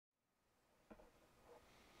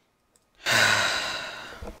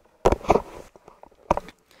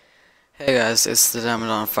Hey guys, it's the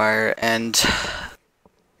Diamond on Fire, and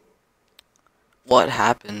what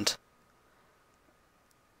happened?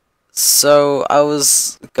 So, I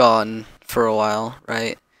was gone for a while,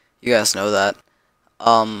 right? You guys know that.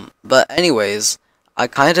 But anyways, I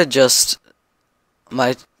kinda just,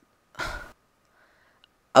 my,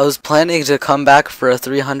 I was planning to come back for a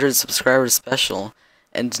 300 subscribers special,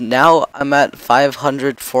 and now I'm at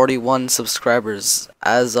 541 subscribers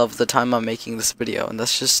as of the time I'm making this video, and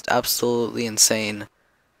that's just absolutely insane.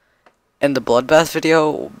 And the bloodbath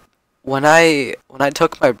video, when I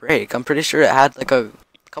took my break, I'm pretty sure it had like a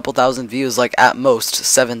couple thousand views, like at most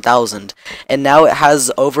 7,000, and now it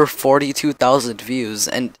has over 42,000 views,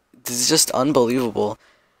 and this is just unbelievable.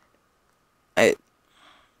 I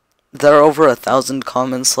There are over 1,000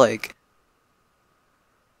 comments. Like,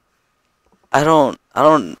 I don't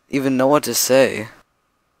even know what to say.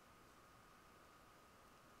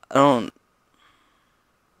 I don't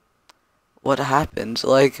What happened?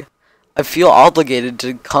 Like, I feel obligated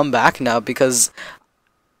to come back now because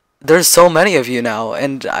there's so many of you now,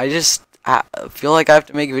 and I feel like I have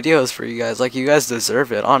to make videos for you guys. Like, you guys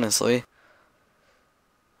deserve it, honestly.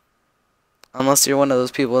 Unless you're one of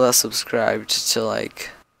those people that subscribed to, like,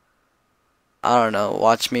 I don't know,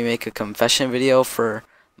 watch me make a confession video for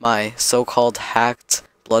my so-called hacked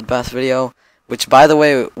bloodbath video, which, by the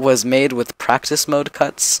way, was made with practice mode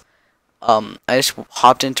cuts. I just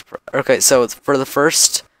hopped into... Okay, so for the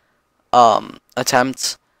first,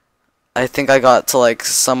 attempt, I think I got to like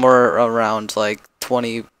somewhere around like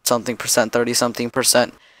 20 something percent, 30 something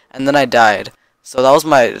percent, and then I died. So that was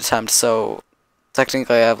my attempt. So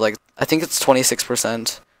technically I have like, I think it's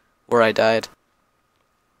 26% where I died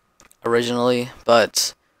originally,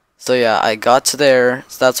 but so yeah, I got to there.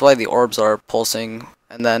 So that's why the orbs are pulsing,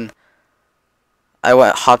 and then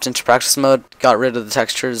I hopped into practice mode, got rid of the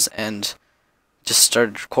textures, and just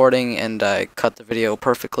started recording, and I cut the video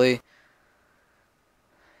perfectly.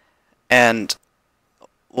 And,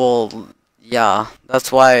 well, yeah,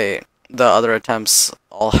 that's why the other attempts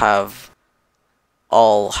all have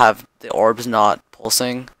the orbs not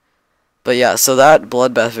pulsing. But yeah, so that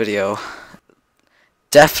bloodbath video,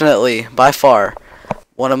 definitely by far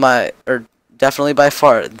definitely by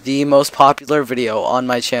far the most popular video on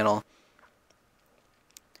my channel.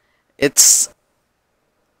 It's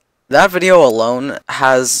That video alone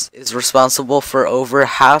is responsible for over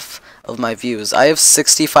half of my views. I have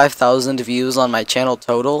 65,000 views on my channel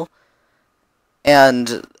total,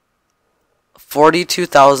 and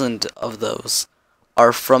 42,000 of those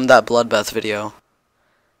are from that bloodbath video.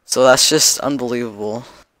 So that's just unbelievable.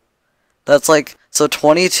 That's like, so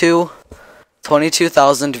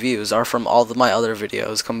 22,000 views are from all of my other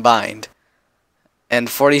videos combined, and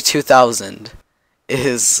 42,000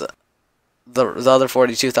 is the other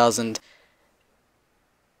 42,000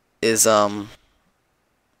 is from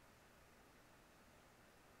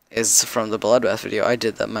the bloodbath video. I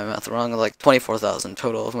did my math wrong. Like 24,000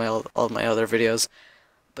 total of all of my other videos.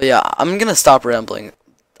 But yeah, I'm gonna stop rambling.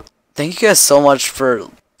 Thank you guys so much for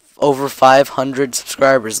over 500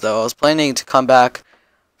 subscribers, though. I was planning to come back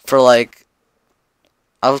for like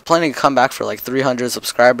 300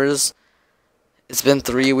 subscribers. It's been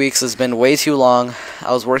 3 weeks. It's been way too long.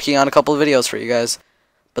 I was working on a couple of videos for you guys,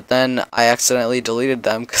 but then I accidentally deleted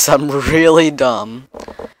them because I'm really dumb.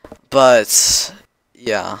 But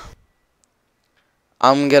yeah,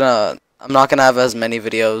 I'm not gonna have as many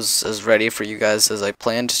videos as ready for you guys as I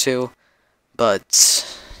planned to,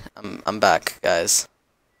 but I'm back, guys,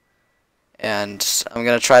 and I'm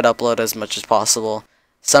gonna try to upload as much as possible.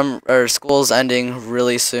 School's ending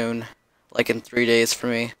really soon, like in 3 days for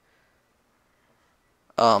me.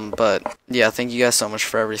 But yeah, thank you guys so much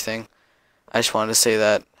for everything. I just wanted to say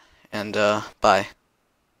that, and bye.